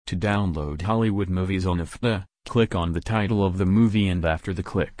To download Hollywood movies on Afdah, click on the title of the movie and after the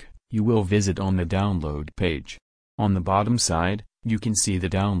click, you will visit on the download page. On the bottom side, you can see the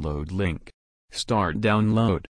download link. Start download.